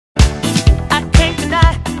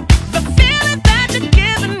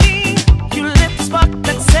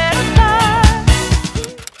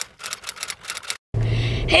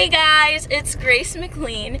guys, it's Grace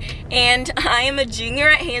McLean, and I am a junior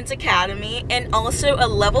at Haynes Academy and also a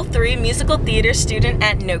level 3 musical theater student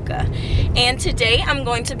at NOCCA. And today I'm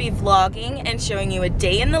going to be vlogging and showing you a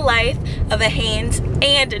day in the life of a Haynes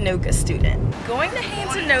and a NOCCA student. Going to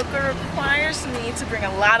Haynes and NOCCA requires me to bring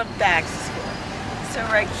a lot of bags to school. So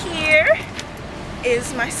right here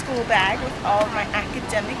is my school bag with all of my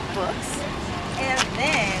academic books, and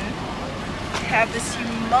then I have this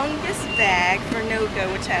humongous bag for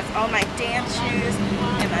NOCCA, which has all my dance shoes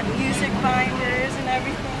and my music binders and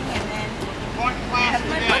everything, and then I have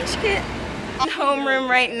my lunch kit. I'm in homeroom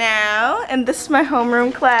right now, and this is my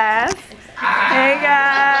homeroom class. Hey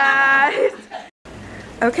guys!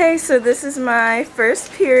 Okay, so this is my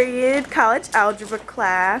first period college algebra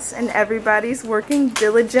class, and everybody's working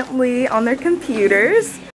diligently on their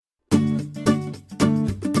computers.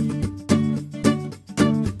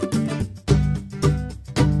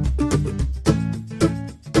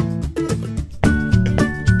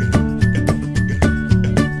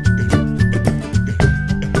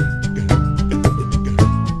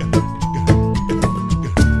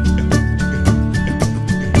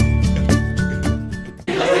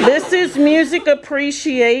 This is music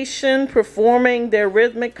appreciation, performing their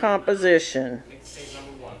rhythmic composition.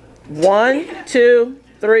 1, 2,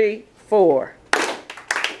 3, 4.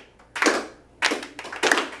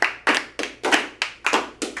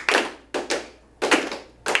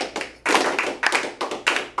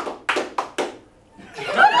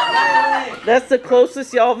 That's the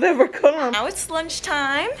closest y'all have ever come. Now it's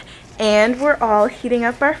lunchtime, and we're all heating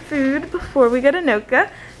up our food before we go to NOCCA.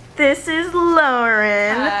 This is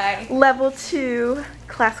Lauren, Hi. level 2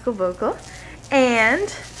 classical vocal,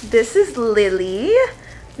 and this is Lily.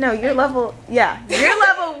 No, you're level, you're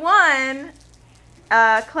level 1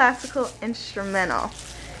 classical instrumental.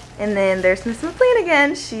 And then there's Miss McLean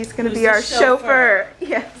again. She's gonna be our chauffeur.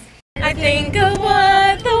 Yes. I think of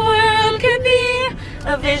what the world could be,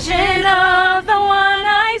 a vision of the one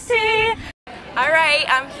I see. All right,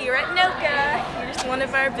 I'm here at NOCCA. Here's one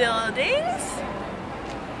of our buildings.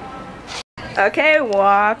 Okay,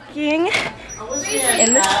 walking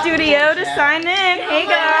in the studio to sign in. Hey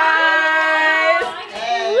guys!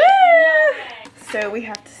 Woo! So we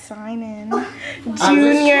have to sign in.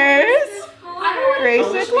 Juniors,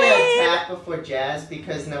 Grace McLean. Tap before jazz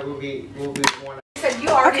because now we'll be one.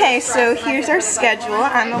 Okay, so here's our schedule.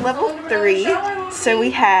 I'm a level 3, so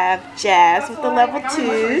we have jazz with the level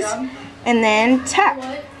 2s, and then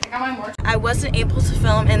tap. I wasn't able to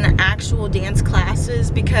film in the actual dance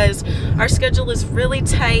classes because our schedule is really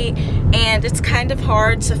tight and it's kind of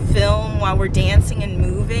hard to film while we're dancing and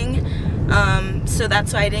moving. So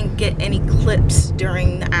that's why I didn't get any clips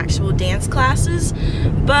during the actual dance classes.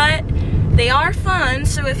 But they are fun,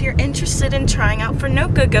 so if you're interested in trying out for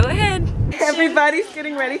NOCCA, go ahead. Everybody's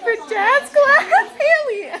getting ready for jazz class.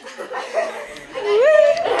 Haley!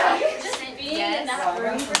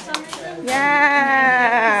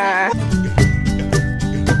 Yeah!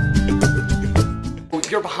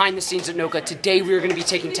 You're behind the scenes at NOCCA. Today we are going to be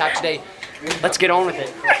taking tap today. Let's get on with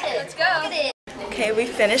it. Let's go. Okay, we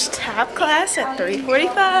finished tap class at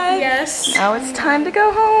 3:45. Yes. Now it's time to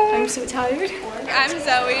go home. I'm so tired. I'm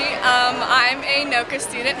Zoe. I'm a NOCCA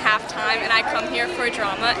student half-time, and I come here for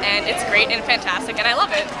drama, and it's great and fantastic, and I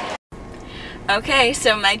love it. Okay,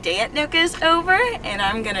 so my day at NOCCA is over, and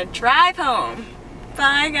I'm gonna drive home.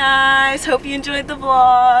 Bye guys, hope you enjoyed the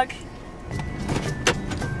vlog.